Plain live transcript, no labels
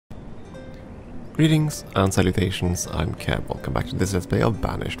Greetings and salutations, I'm Keb. Welcome back to this Let's Play of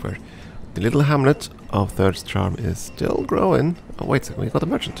Banished, where the little hamlet of Third's Charm is still growing. Oh, wait a second, we got a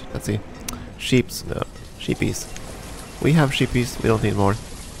merchant. Let's see. Sheeps, no, sheepies. We have sheepies, we don't need more.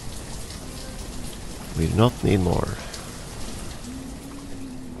 We do not need more.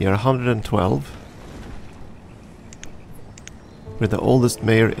 We are 112. We're the oldest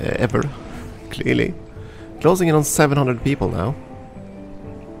mayor ever, clearly. Closing in on 700 people now.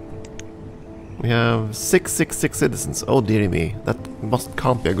 We have 666 citizens. Oh dearie me, that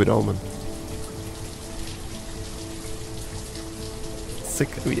can't be a good omen.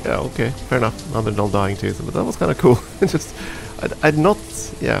 Yeah, okay, fair enough. Now they're all dying too, but that was kind of cool. I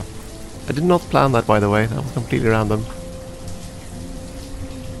did not plan that, by the way. That was completely random,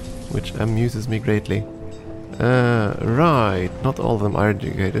 which amuses me greatly. Right, not all of them are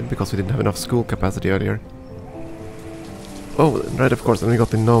educated because we didn't have enough school capacity earlier. Oh, right, of course, and we got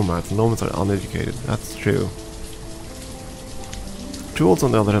the nomads. Nomads are uneducated, that's true. Tools,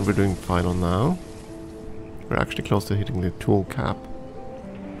 on the other hand, we're doing fine on now. We're actually close to hitting the tool cap.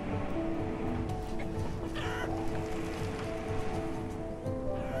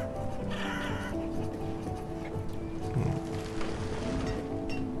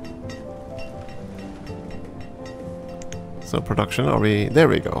 So production, are we... There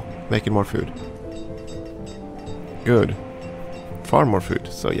we go, making more food. Good. Farm more food.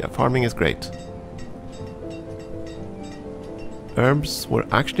 So yeah, farming is great. Herbs, we're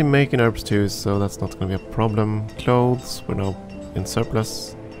actually making herbs too, so that's not going to be a problem. Clothes, we're now in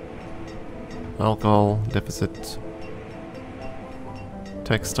surplus. Alcohol, deficit.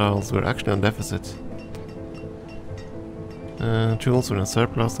 Textiles, we're actually on deficit. Tools, we're in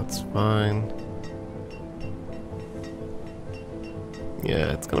surplus, that's fine.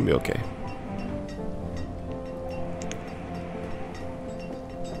 Yeah, it's gonna be okay.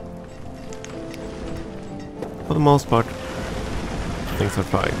 For the most part, things are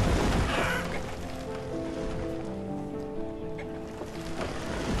fine.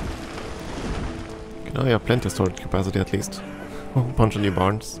 Okay, now we have plenty of storage capacity at least. A bunch of new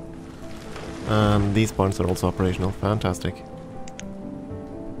barns. And these barns are also operational. Fantastic.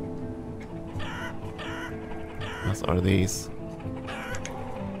 As are these.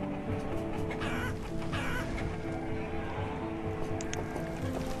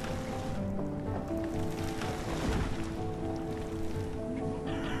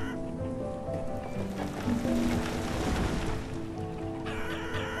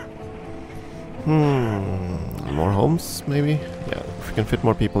 More homes, maybe? Yeah, if we can fit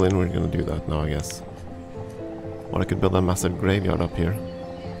more people in, we're gonna do that now, I guess. Or I could build a massive graveyard up here.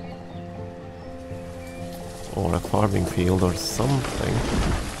 Or a farming field or something.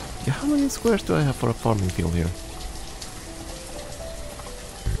 Yeah, how many squares do I have for a farming field here?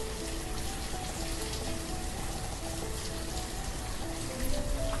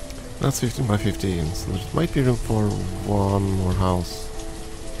 That's 15 by 15, so there might be room for one more house.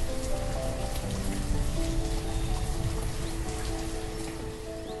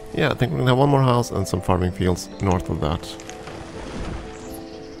 Yeah, I think we're gonna have one more house and some farming fields north of that.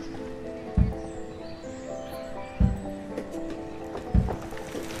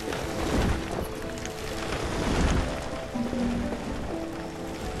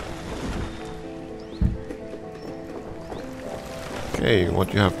 Okay, what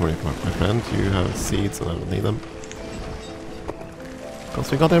do you have for me, my friend? You have seeds and I don't need them. Because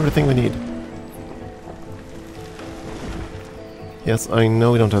we got everything we need. Yes, I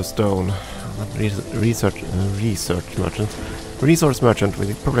know we don't have stone. Resource merchant,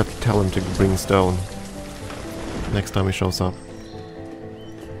 we probably have to tell him to bring stone next time he shows up.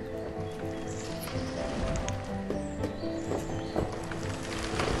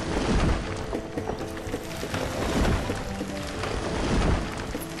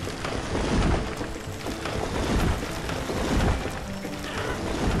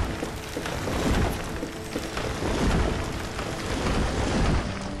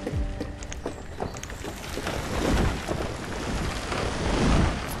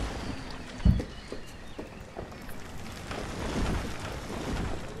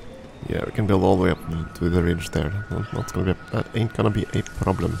 Yeah, we can build all the way up to the ridge there. That ain't gonna be a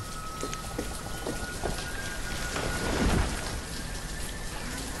problem.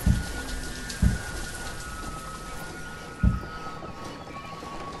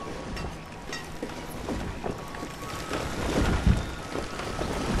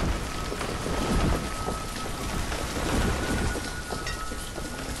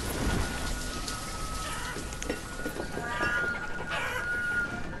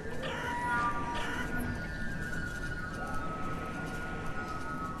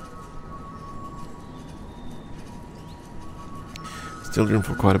 Still room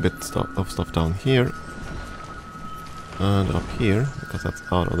for quite a bit of stuff down here. And up here, because that's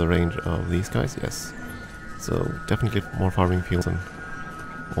out of the range of these guys, yes. So definitely more farming fields and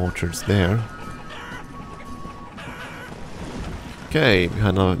orchards there. Okay, we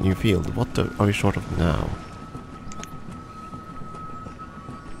had a new field. What are we short of now?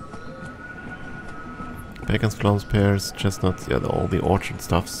 Pecans, plums, pears, chestnuts, yeah, all the orchard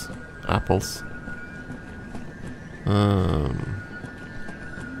stuffs. Apples.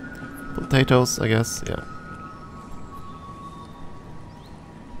 Potatoes, I guess, yeah.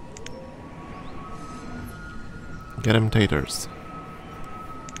 Get 'em taters.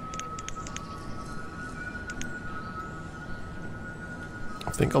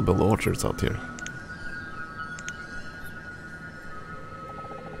 I think I'll build orchards out here.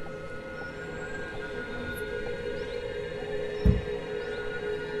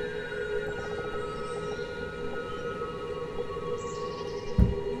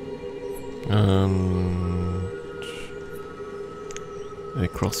 And a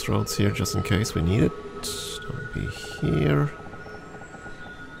crossroads here just in case we need it. That'll be here.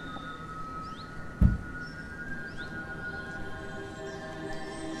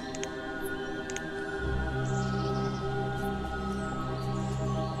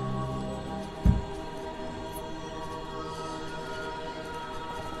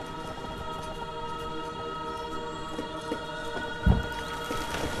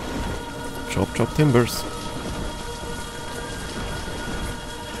 Chop chop timbers.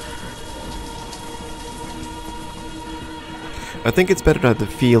 I think it's better to have the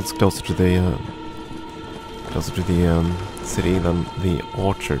fields closer to the city than the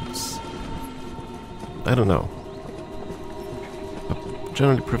orchards. I don't know. I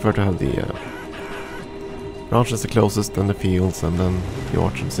generally prefer to have the ranches the closest, then the fields, and then the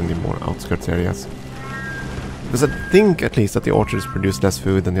orchards in the more outskirts areas. Because I think at least that the orchards produce less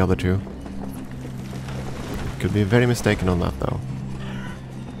food than the other two. Could be very mistaken on that though.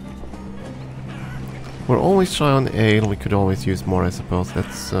 We're always shy on ale, we could always use more I suppose.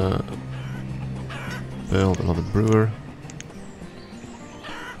 Let's build another brewer.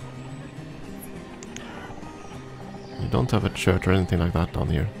 We don't have a church or anything like that down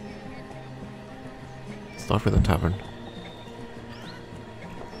here. Start with a tavern.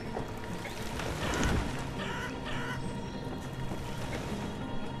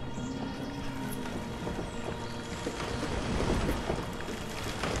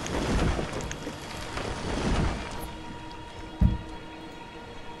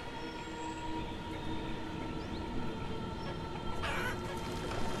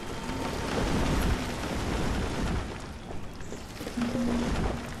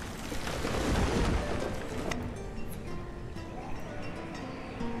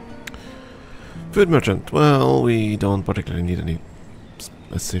 Food merchant. Well, we don't particularly need any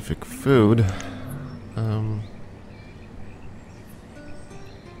specific food.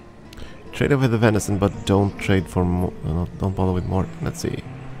 Trade with the venison, but don't trade for more. Don't bother with more. Let's see.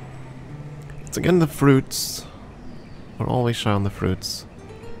 It's again the fruits. We're always shy on the fruits.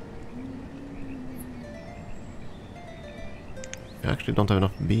 I actually don't have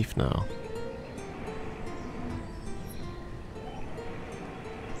enough beef now.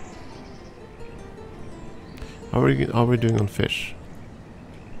 How are we doing on fish?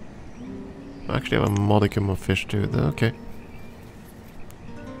 I actually have a modicum of fish too. Okay.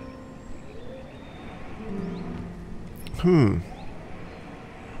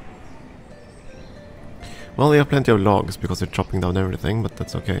 Well, we have plenty of logs because they're chopping down everything, but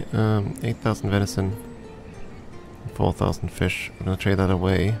that's okay. 8,000 venison, 4,000 fish. I'm gonna trade that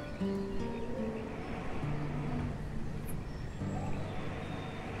away.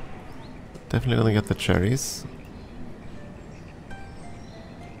 Definitely gonna get the cherries.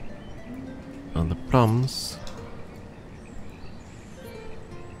 And the plums.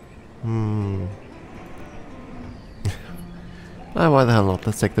 Why the hell not?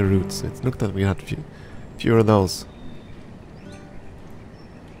 Let's take the roots. It looked that we had fewer of those.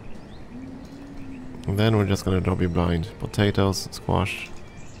 And then we're just gonna drop you blind. Potatoes, squash,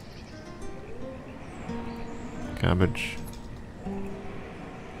 cabbage.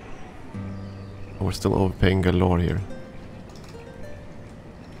 Oh, we're still overpaying galore here.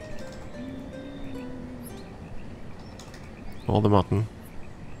 All the mutton.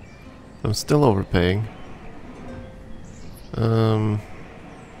 I'm still overpaying.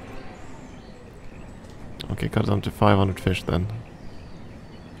 Okay, cut it down to 500 fish then.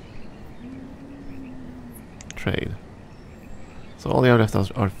 Trade. So all you have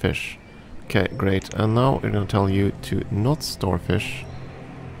left are fish. Okay, great. And now we're gonna tell you to not store fish.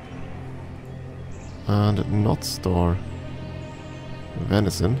 And not store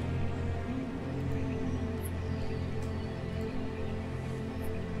venison.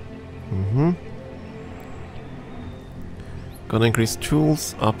 Gonna increase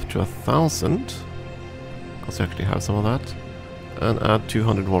tools up to 1,000. Because we actually have some of that. And add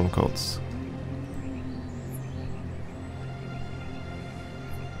 200 warm coats.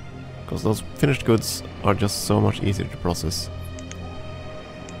 Because those finished goods are just so much easier to process.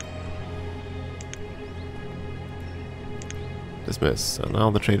 Dismiss. And now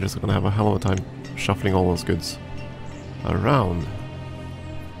the traders are gonna have a hell of a time shuffling all those goods around.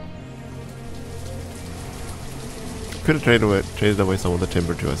 Could have traded away some of the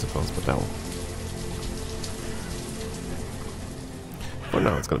timber too, I suppose, but now. For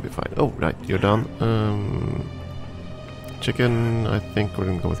now, it's gonna be fine. Oh, right, you're done. Chicken, I think we're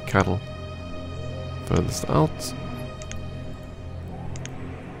gonna go with cattle. Furthest out.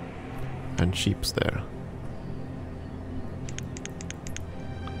 And sheep's there.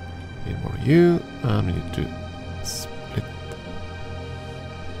 Need more of you, and we need to split.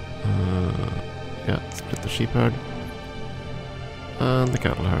 Yeah, split the sheep herd. And the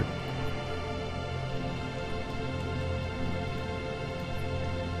cattle herd.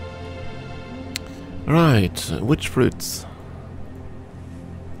 Right, which fruits?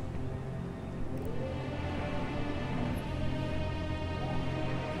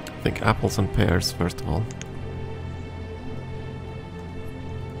 I think apples and pears first of all.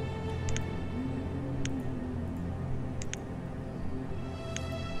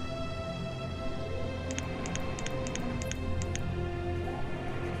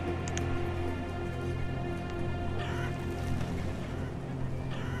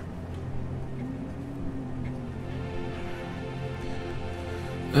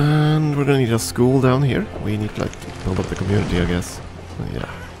 And we're gonna need a school down here. We need to like build up the community, I guess. Yeah.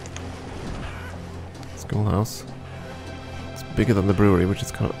 Schoolhouse. It's bigger than the brewery, which is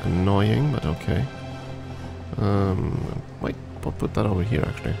kind of annoying, but okay. Might put that over here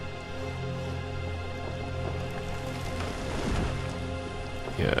actually.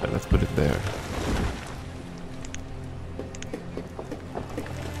 Yeah, let's put it there.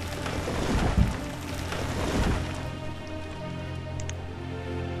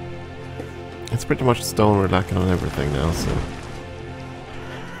 It's pretty much stone we're lacking on everything now, so...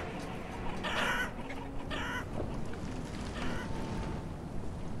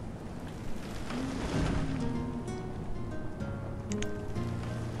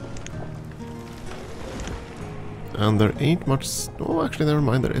 And there ain't much... Oh, actually, never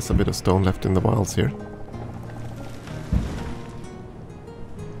mind, there is a bit of stone left in the wilds here.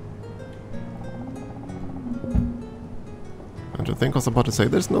 And I think I was about to say,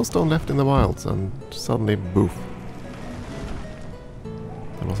 there's no stone left in the wilds, and suddenly, boof.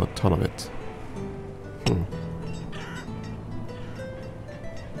 There was a ton of it.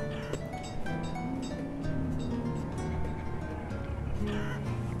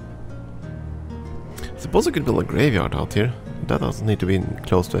 I suppose I could build a graveyard out here. That doesn't need to be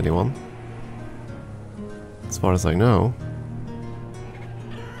close to anyone. As far as I know.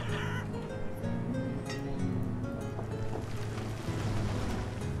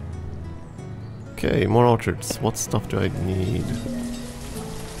 Okay, more orchards. What stuff do I need?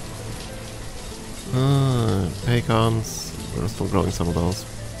 Pecans. We're still growing some of those.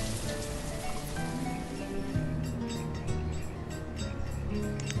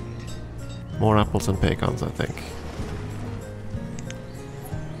 More apples and pecans, I think.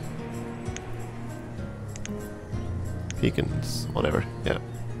 Pecans, whatever, yeah.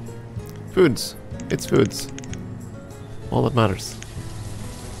 Foods. It's foods. All that matters.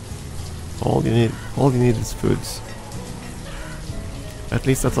 All you need is foods. At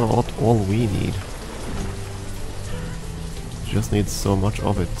least that's all we need. Just need so much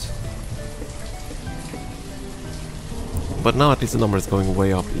of it. But now at least the number is going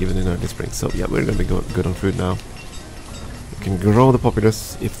way up even in early spring. So yeah, we're gonna be good on food now. We can grow the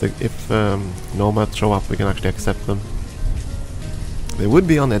populace. If nomads show up, we can actually accept them. They would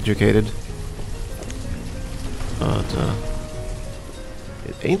be uneducated, but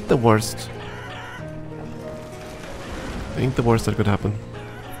it ain't the worst. Ain't the worst that could happen.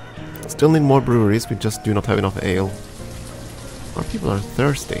 Still need more breweries. We just do not have enough ale. Our people are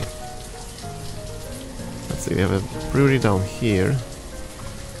thirsty. Let's see, we have a brewery down here.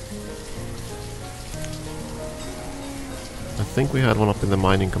 I think we had one up in the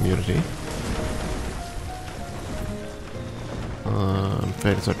mining community. I'm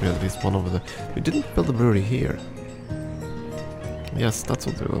fairly certain we had at least one over there. We didn't build a brewery here. Yes, that's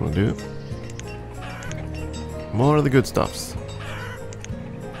what we're gonna do. More of the good stuffs.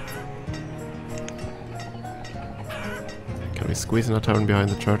 Can we squeezing a tavern behind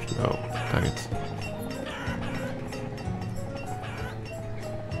the church? No, dang it.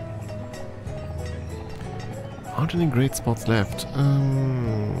 Aren't any great spots left?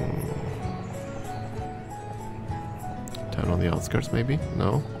 Town on the outskirts, maybe?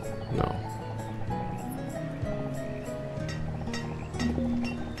 No? No.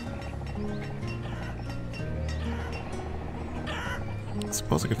 I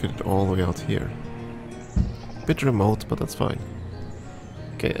suppose I could fit it all the way out here. Bit remote, but that's fine.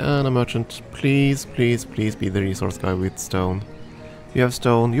 Okay, and a merchant. Please, please, please be the resource guy with stone. You have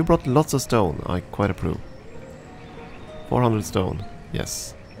stone. You brought lots of stone. I quite approve. 400 stone.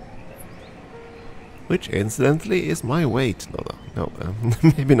 Yes. Which, incidentally, is my weight. No,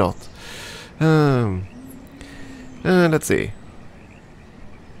 maybe not. Let's see.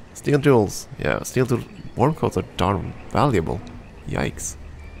 Steel tools. Yeah, steel tool warm coats are darn valuable. Yikes.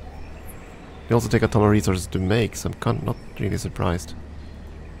 They also take a ton of resources to make, so I'm not really surprised.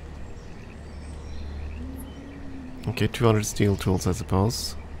 Okay, 200 steel tools, I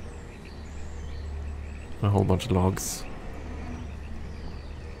suppose. A whole bunch of logs.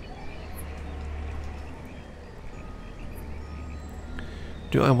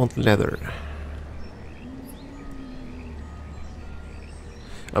 Do I want leather?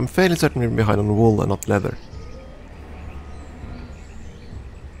 I'm fairly certain we're behind on wool and not leather.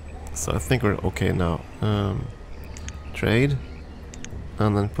 So I think we're okay now. Trade.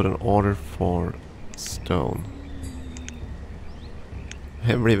 And then put an order for stone.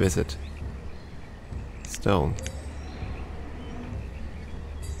 Every visit. Stone.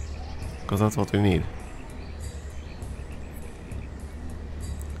 Because that's what we need.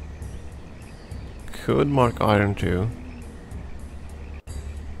 Could mark iron too.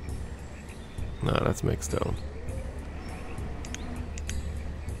 No, let's make stone.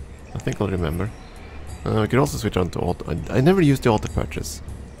 I think I'll remember. We could also switch on to auto. I never used the auto purchase.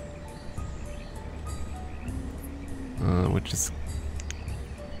 Which is...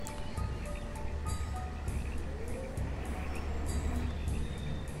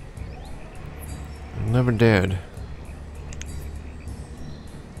 never dared.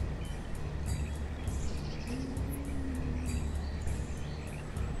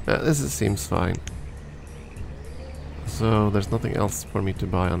 Seems fine. So there's nothing else for me to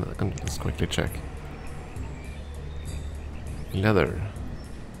buy on. I can just quickly check. Leather.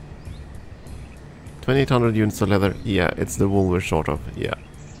 2800 units of leather. Yeah, it's the wool we're short of. Yeah.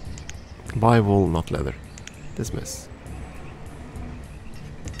 Buy wool, not leather. Dismiss.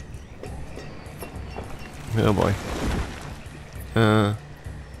 Oh boy.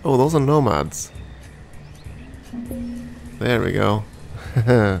 Oh, those are nomads. There we go.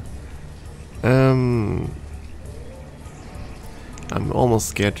 I'm almost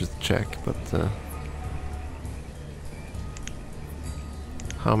scared to check, but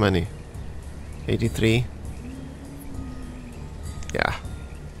how many? 83? Yeah.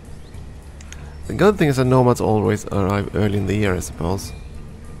 The good thing is that nomads always arrive early in the year, I suppose.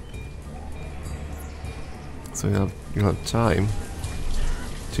 So you'll have time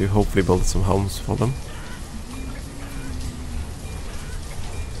to hopefully build some homes for them.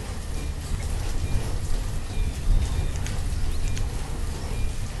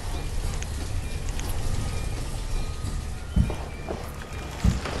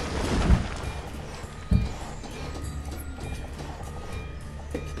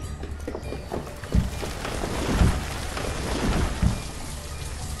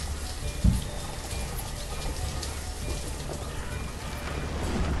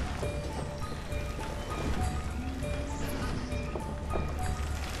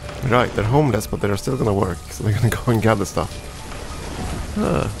 Right, they're homeless, but they're still gonna work, so they're gonna go and gather stuff.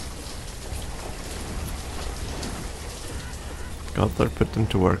 Gotta put them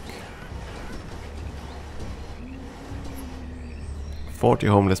to work. 40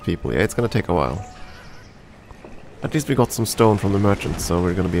 homeless people, yeah, it's gonna take a while. At least we got some stone from the merchants, so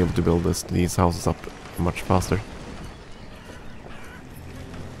we're gonna be able to build these houses up much faster.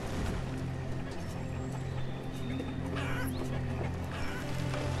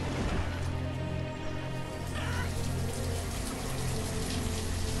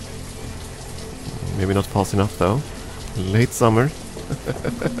 Maybe not fast enough though. Late summer.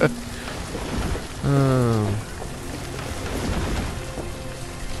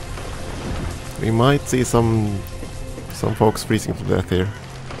 We might see some folks freezing to death here.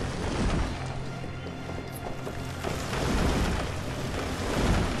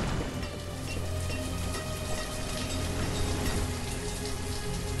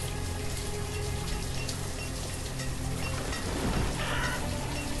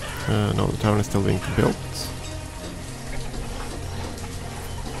 No, the town is still being built.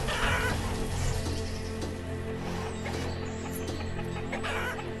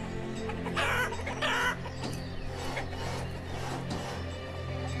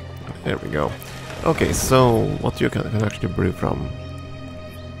 There we go. Okay, so what you can actually brew from?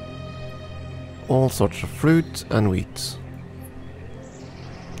 All sorts of fruit and wheat.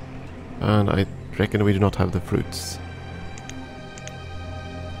 And I reckon we do not have the fruits.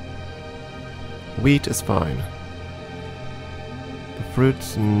 Wheat is fine. The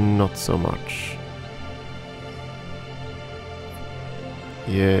fruits, not so much.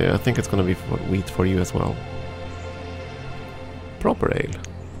 Yeah, I think it's gonna be for wheat for you as well. Proper ale.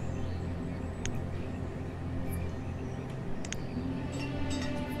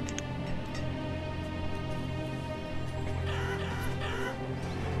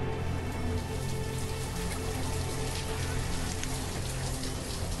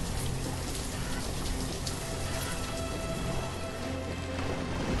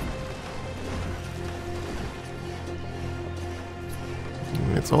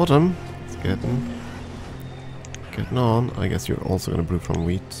 It's autumn. It's getting on. I guess you're also gonna brew from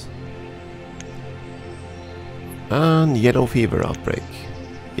wheat. And yellow fever outbreak.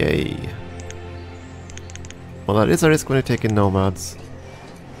 Yay. Well, that is a risk when you take in nomads.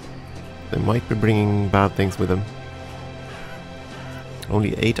 They might be bringing bad things with them.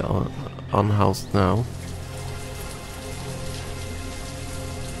 Only 8 unhoused now.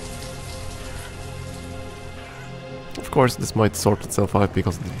 Of course, this might sort itself out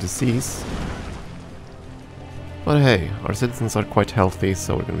because of the disease. But hey, our citizens are quite healthy,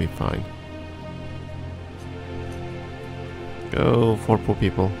 so we're gonna be fine. Go, 4 poor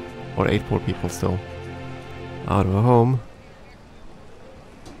people. Or 8 poor people still. Out of a home.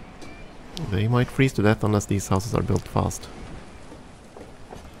 They might freeze to death unless these houses are built fast.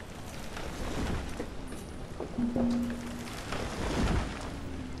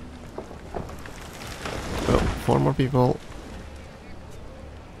 So, 4 more people.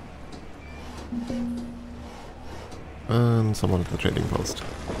 And someone at the trading post.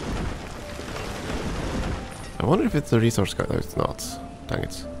 I wonder if it's a resource guy. No, it's not. Dang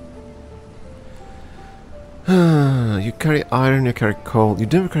it. You carry iron, you carry coal. You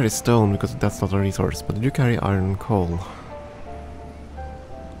never carry stone because that's not a resource, but you do carry iron and coal.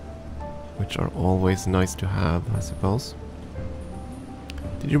 Which are always nice to have, I suppose.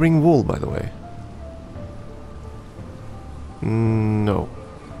 Did you bring wool, by the way? No.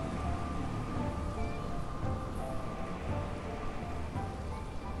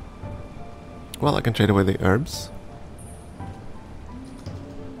 Well, I can trade away the herbs.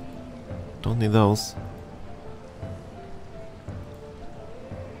 Don't need those.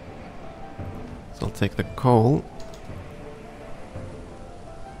 So I'll take the coal.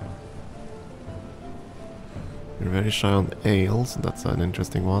 You're very shy on ale, so that's an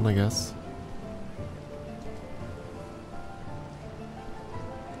interesting one, I guess.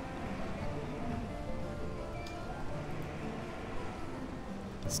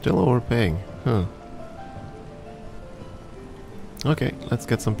 Still overpaying, huh? Okay, let's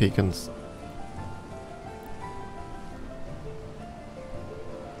get some pecans.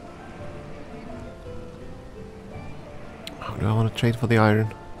 How do I want to trade for the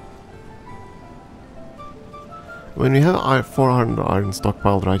iron? When we have 400 iron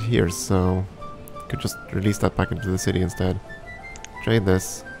stockpiled right here, so could just release that back into the city instead. Trade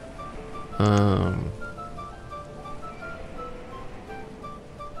this.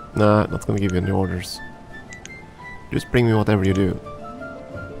 Nah, not gonna give you any orders. Just bring me whatever you do.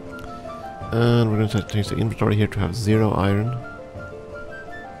 And we're gonna change the inventory here to have 0 iron.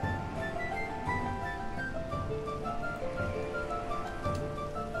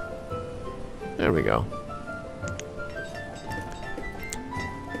 There we go.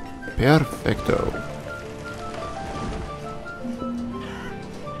 Perfecto.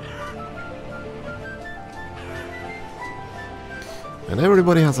 And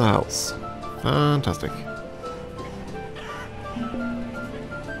everybody has a house. Fantastic.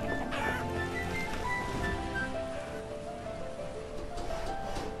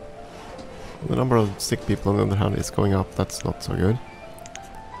 The number of sick people on the other hand is going up. That's not so good.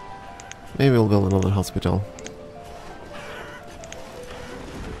 Maybe we'll build another hospital.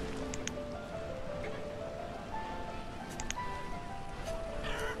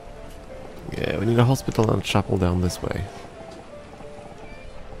 Yeah, we need a hospital and a chapel down this way.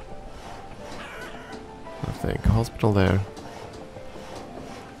 I think. A hospital there.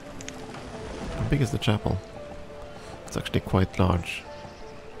 How big is the chapel? It's actually quite large.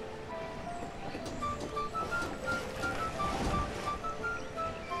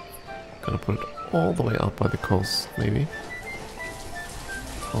 Gonna put it all the way out by the coast, maybe.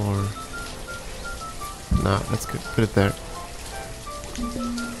 Or... nah, let's put it there.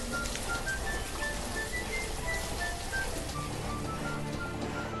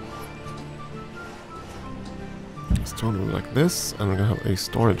 stone wool like this, and we're gonna have a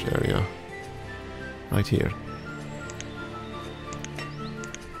storage area right here.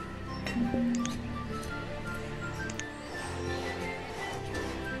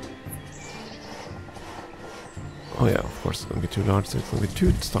 Oh yeah, of course, it's gonna be too large, so it's gonna be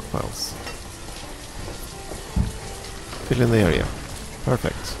 2 stockpiles. Fill in the area.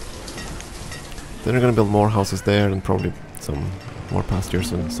 Perfect. Then we're gonna build more houses there and probably some more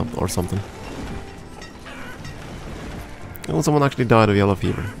pastures and something. Oh, someone actually died of yellow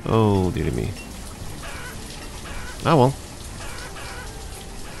fever. Oh, dearie me. Ah well.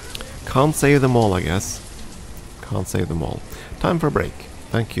 Can't save them all, I guess. Can't save them all. Time for a break.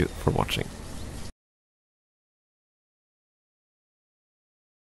 Thank you for watching.